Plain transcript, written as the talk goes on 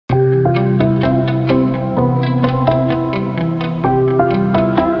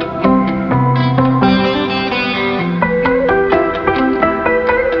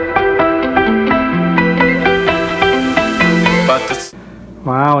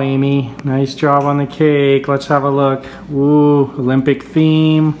Amy. Nice job on the cake. Let's have a look. Ooh, Olympic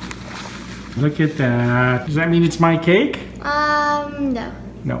theme. Look at that. Does that mean it's my cake? No.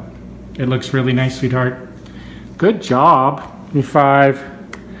 No. It looks really nice, sweetheart. Good job. Give me 5.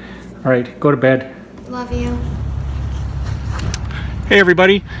 All right, go to bed. Love you. Hey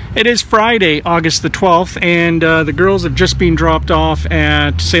everybody, it is Friday, August the 12th, and the girls have just been dropped off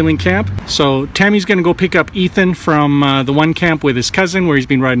at sailing camp. So Tammy's gonna go pick up Ethan from the one camp with his cousin where he's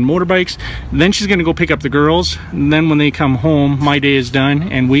been riding motorbikes. Then she's gonna go pick up the girls. And then when they come home, my day is done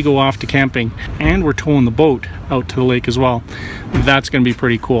and we go off to camping. And we're towing the boat out to the lake as well. That's gonna be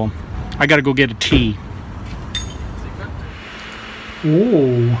pretty cool. I gotta go get a tea.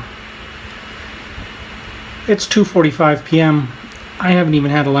 Ooh. It's 2:45 p.m. I haven't even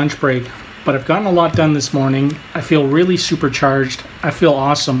had a lunch break, but I've gotten a lot done this morning. I feel really supercharged. I feel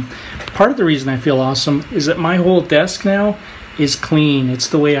awesome. Part of the reason I feel awesome is that my whole desk now is clean. It's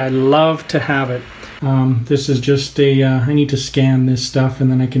the way I love to have it. This is just a, I need to scan this stuff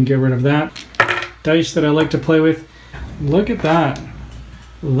and then I can get rid of that. Dice that I like to play with. Look at that.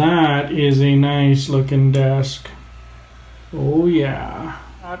 That is a nice looking desk. Oh yeah.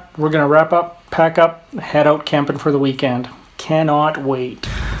 We're gonna wrap up, pack up, head out camping for the weekend. Cannot wait.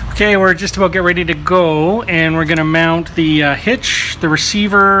 Okay, we're just about get ready to go, and we're gonna mount the hitch, the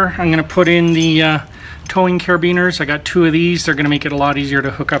receiver. I'm gonna put in the towing carabiners. I got 2 of these. They're gonna make it a lot easier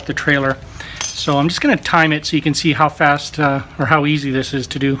to hook up the trailer. So I'm just gonna time it so you can see how fast or how easy this is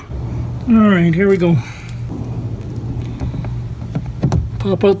to do. All right, here we go.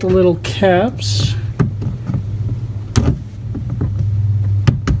 Pop out the little caps.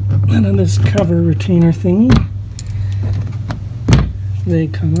 And then this cover retainer thingy. They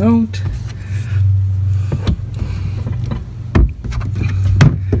come out.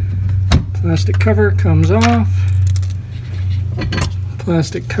 Plastic cover comes off.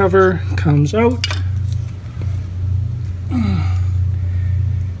 Plastic cover comes out.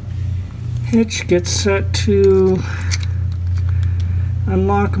 Hitch gets set to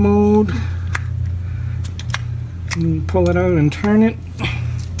unlock mode. And pull it out and turn it.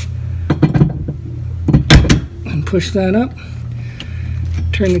 And push that up.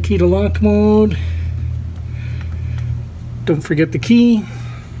 Turn the key to lock mode. Don't forget the key.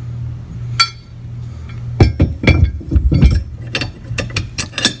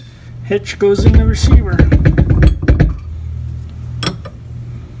 Hitch goes in the receiver.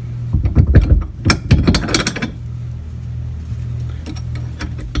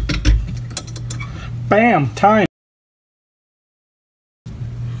 Bam! Time!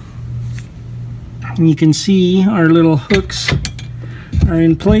 And you can see our little hooks are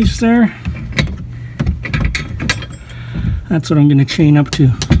in place there. That's what I'm going to chain up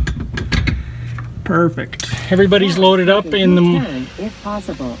to. Perfect. Everybody's loaded up in the... U-turn if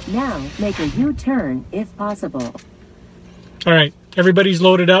possible. Now make a U-turn if possible. Alright, everybody's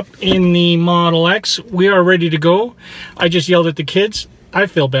loaded up in the Model X. We are ready to go. I just yelled at the kids. I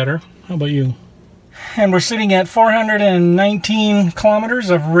feel better. How about you? And we're sitting at 419 kilometers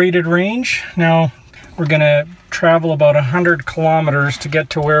of rated range. Now, we're going to travel about 100 kilometers to get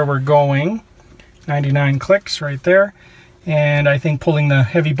to where we're going. 99 clicks right there. And I think pulling the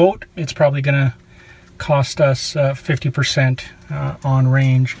heavy boat, it's probably going to cost us 50% on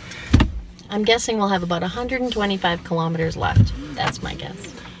range. I'm guessing we'll have about 125 kilometers left. That's my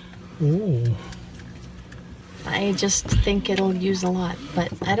guess. Ooh. I just think it'll use a lot,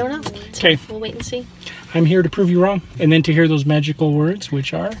 but I don't know. Okay. So we'll wait and see. I'm here to prove you wrong. And then to hear those magical words,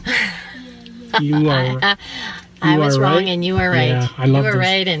 which are... You are... I was wrong and you were right. Yeah, I love you were those.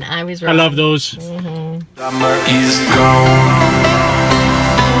 right and I was wrong. I love those. Summer is gone.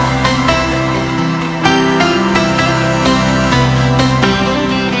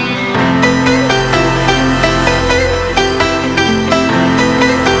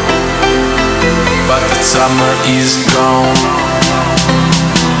 But the summer is gone.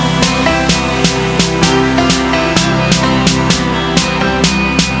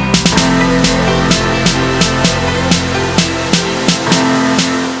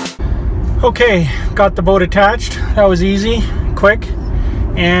 Okay, got the boat attached. That was easy, quick.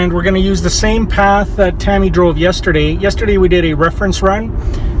 And we're gonna use the same path that Tammy drove yesterday. Yesterday we did a reference run.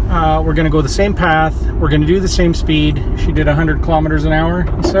 We're gonna go the same path. We're gonna do the same speed. She did 100 kilometers an hour,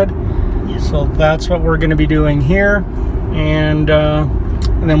 you said? Yeah. So that's what we're gonna be doing here. And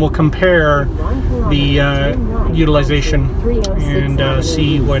then we'll compare the utilization and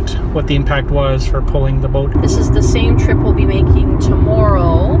see what the impact was for pulling the boat. This is the same trip we'll be making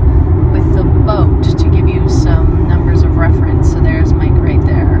tomorrow with the boat to give you some numbers of reference. So there's Mike right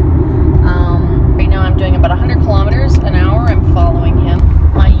there. Right now I'm doing about 100 kilometers an hour. I'm following him.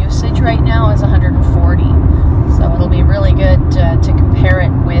 My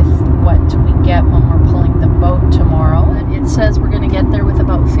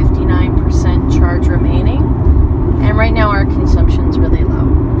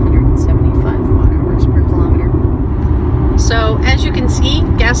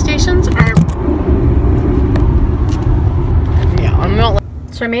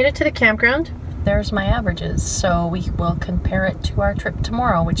So I made it to the campground. There's my averages. So we will compare it to our trip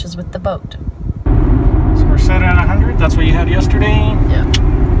tomorrow, which is with the boat. So we're set at 100. That's what you had yesterday. Yeah.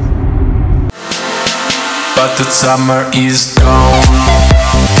 But the summer is gone.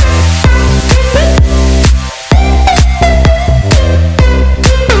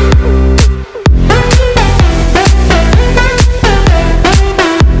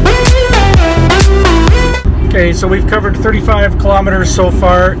 Okay, so we've covered 35 kilometers so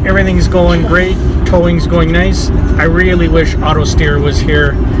far. Everything's going great. Towing's going nice. I really wish auto steer was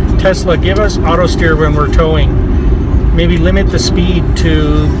here. Tesla, give us auto steer when we're towing. Maybe limit the speed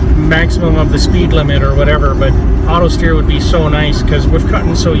to maximum of the speed limit or whatever, but auto steer would be so nice because we've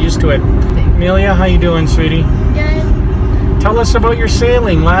gotten so used to it. Amelia, how you doing, sweetie? Good. Tell us about your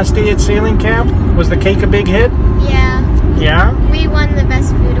sailing. Last day at sailing camp. Was the cake a big hit? Yeah. Yeah? We won the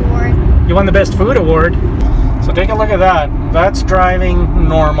best food award. You won the best food award. So take a look at that. That's driving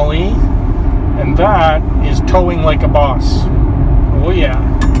normally, and that is towing like a boss. Oh yeah.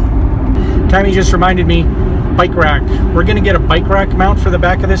 Tammy just reminded me, bike rack. We're gonna get a bike rack mount for the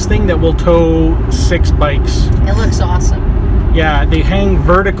back of this thing that will tow 6 bikes. It looks awesome. Yeah, they hang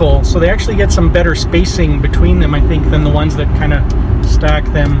vertical, so they actually get some better spacing between them, I think, than the ones that kind of stack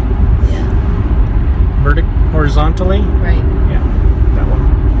them horizontally. Right. Yeah, that one.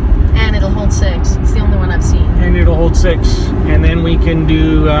 And it'll hold 6. It's the only one I've seen. And it'll hold 6. And then we can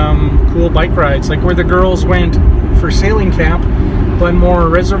do cool bike rides, like where the girls went for sailing camp, Glenmore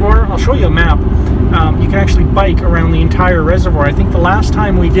Reservoir. I'll show you a map. You can actually bike around the entire reservoir. I think the last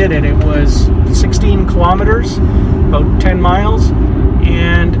time we did it, it was 16 kilometers, about 10 miles.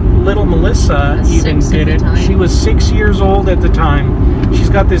 And little Melissa even did it. She was 6 years old at the time. She's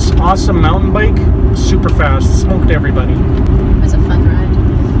got this awesome mountain bike, super fast, smoked everybody. It was a fun ride.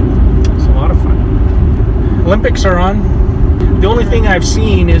 It's a lot of fun. Olympics are on. The only thing I've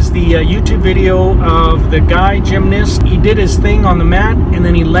seen is the YouTube video of the guy gymnast. He did his thing on the mat and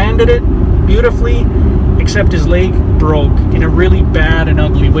then he landed it beautifully, except his leg broke in a really bad and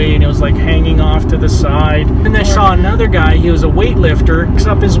ugly way, and it was like hanging off to the side. And I saw another guy, he was a weightlifter, picks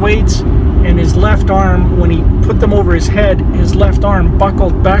up his weights, and his left arm, when he put them over his head, his left arm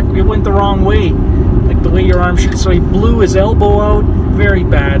buckled back. It went the wrong way, like the way your arm should. So he blew his elbow out. Very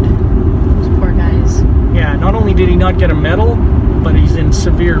bad. Those poor guys. Yeah, not only did he not get a medal, but he's in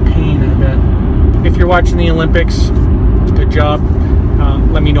severe pain, I bet. If you're watching the Olympics, good job.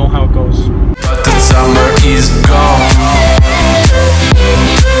 Let me know how it goes. But the summer is gone.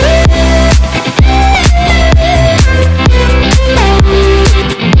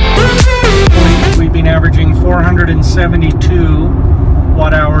 We've been averaging 472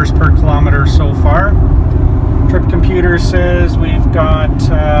 watt hours per kilometer so far. Trip computer says we've got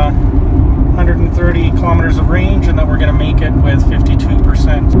 130 kilometers of range and that we're going to make it with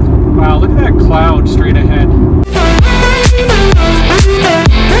 52%. Wow, look at that cloud straight ahead.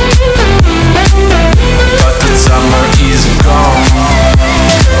 But the summer is gone.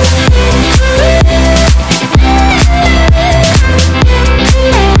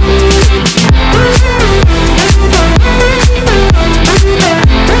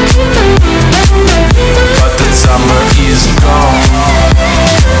 But the summer is gone.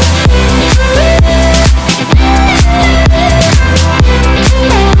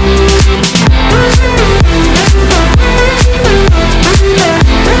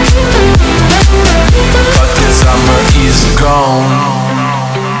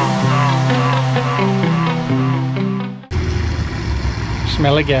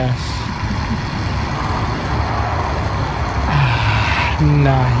 Smell of gas.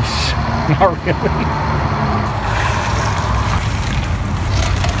 Nice. Not really.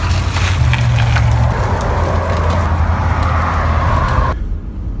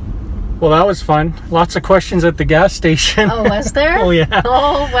 Well, that was fun. Lots of questions at the gas station. Oh, was there? Oh yeah.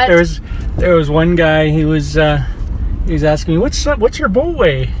 Oh, what? There was one guy. He was asking me, what's your boat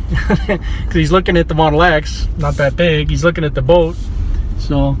weigh? Because he's looking at the Model X, not that big. He's looking at the boat.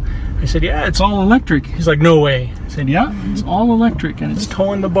 So I said, yeah, it's all electric. He's like, no way. I said, yeah, it's all electric and it's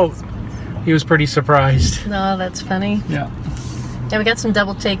towing the boat. He was pretty surprised. No, that's funny. Yeah. Yeah, we got some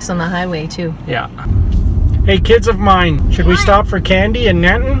double takes on the highway too. Yeah. Hey, kids of mine, should we stop for candy in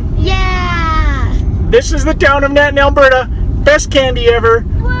Nanton? Yeah. This is the town of Nanton, Alberta. Best candy ever.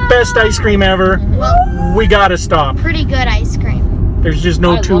 Whoa. Best ice cream ever. Well, We gotta stop. pretty good ice cream. There's just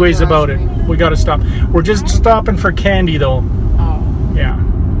no I two love ways your about ice it. cream. We gotta stop. We're just stopping for candy though. Oh. Yeah.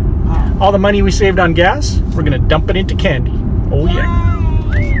 All the money we saved on gas, we're gonna dump it into candy. Oh yeah.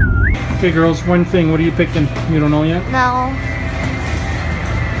 Okay girls, one thing. What are you picking? You don't know yet? No.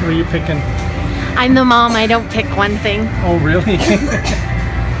 What are you picking? I'm the mom. I don't pick one thing. Oh really?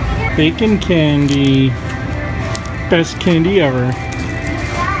 bacon candy. Best candy ever.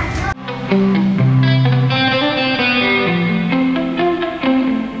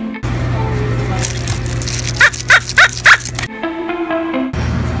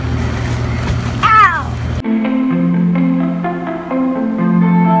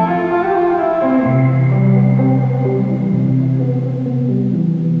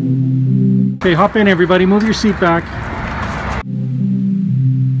 Okay, hop in everybody, move your seat back.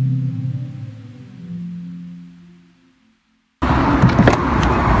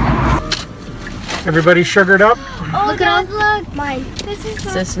 Everybody sugared up? Oh, look at look, mine. This is so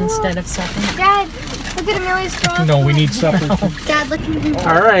This cool. instead of second. Dad, look at Amelia's straw. No, we need supper. Dad, look at him.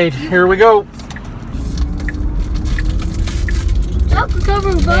 Alright, here we go. Chocolate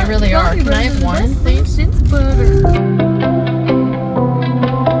covered They really are. Can I have one, please? Since butter.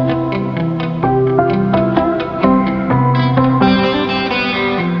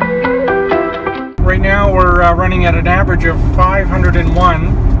 Right now we're running at an average of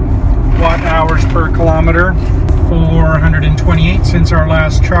 501 watt-hours per kilometer, 428 since our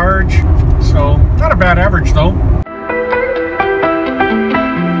last charge, so not a bad average though.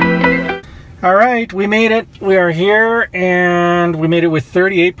 Alright, we made it. We are here and we made it with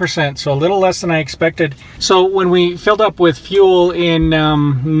 38%, so a little less than I expected. So when we filled up with fuel in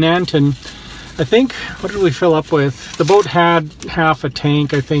Nanton, I think, what did we fill up with? The boat had half a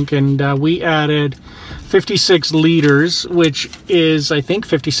tank, I think, and we added 56 liters, which is, I think,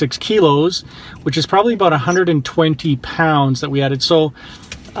 56 kilos, which is probably about 120 pounds that we added. So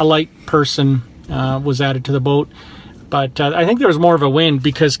a light person was added to the boat. But I think there was more of a wind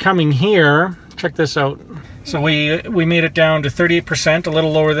because coming here, check this out. So we made it down to 38%, a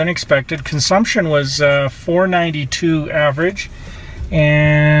little lower than expected. Consumption was 492 average.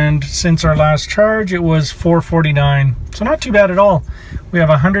 And since our last charge, it was 449. So not too bad at all. We have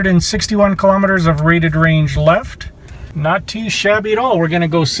 161 kilometers of rated range left. Not too shabby at all. We're gonna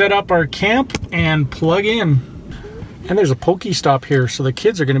go set up our camp and plug in. And there's a Pokestop here, so the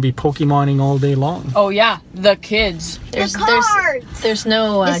kids are gonna be Pokemoning all day long. Oh yeah, the kids. There's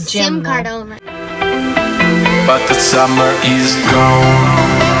no The gym. SIM card though. owner. but the summer is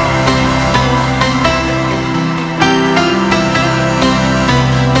gone.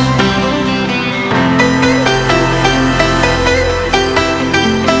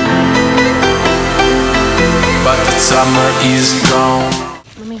 But the summer is gone.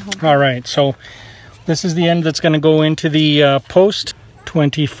 All right, so this is the end that's going to go into the post.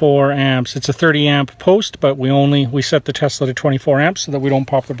 24 amps. It's a 30 amp post, but we set the Tesla to 24 amps so that we don't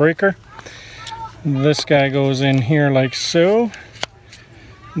pop the breaker. This guy goes in here like so.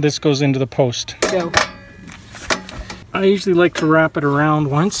 This goes into the post. Go. I usually like to wrap it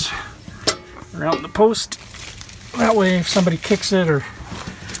around once, around the post. That way if somebody kicks it or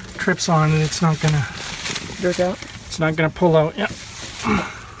trips on it, it's not gonna Jerk out. It's not gonna pull out. Yep.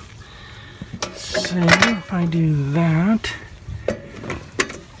 So if I do that,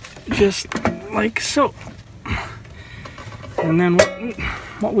 just like so, and then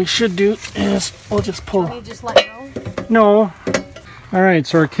what we should do is we'll just pull. Can you just let go? No. All right,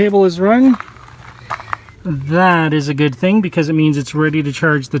 so our cable is run. That is a good thing because it means it's ready to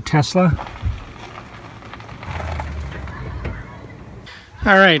charge the Tesla.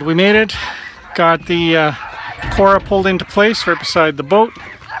 All right, we made it. Got the Cora pulled into place right beside the boat.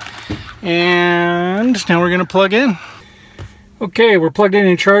 And now we're gonna plug in. Okay, we're plugged in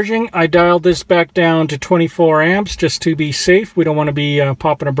and charging. I dialed this back down to 24 amps just to be safe. We don't want to be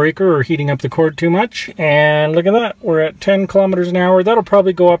popping a breaker or heating up the cord too much. And look at that, we're at 10 kilometers an hour. That'll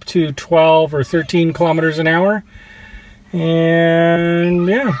probably go up to 12 or 13 kilometers an hour. And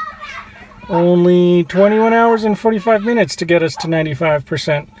yeah, only 21 hours and 45 minutes to get us to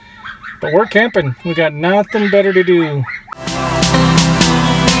 95%. But we're camping. We got nothing better to do.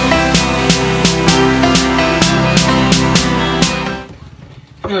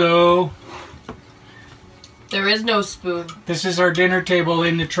 Hello. There is no spoon. This is our dinner table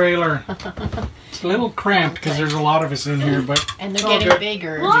in the trailer. It's a little cramped because there's a lot of us in here, but And they're it's all getting good.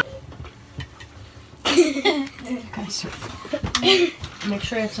 bigger. Guys, make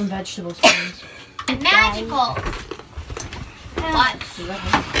sure you have some vegetable spoons. Magical. What?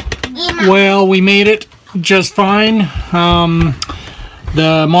 Well, we made it just fine.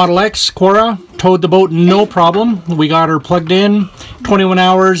 The Model X Cora towed the boat no problem. We got her plugged in, 21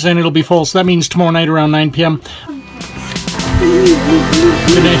 hours, and it'll be full. So that means tomorrow night around 9 p.m. Good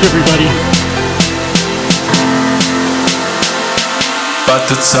night, everybody. But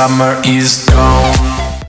the summer is gone.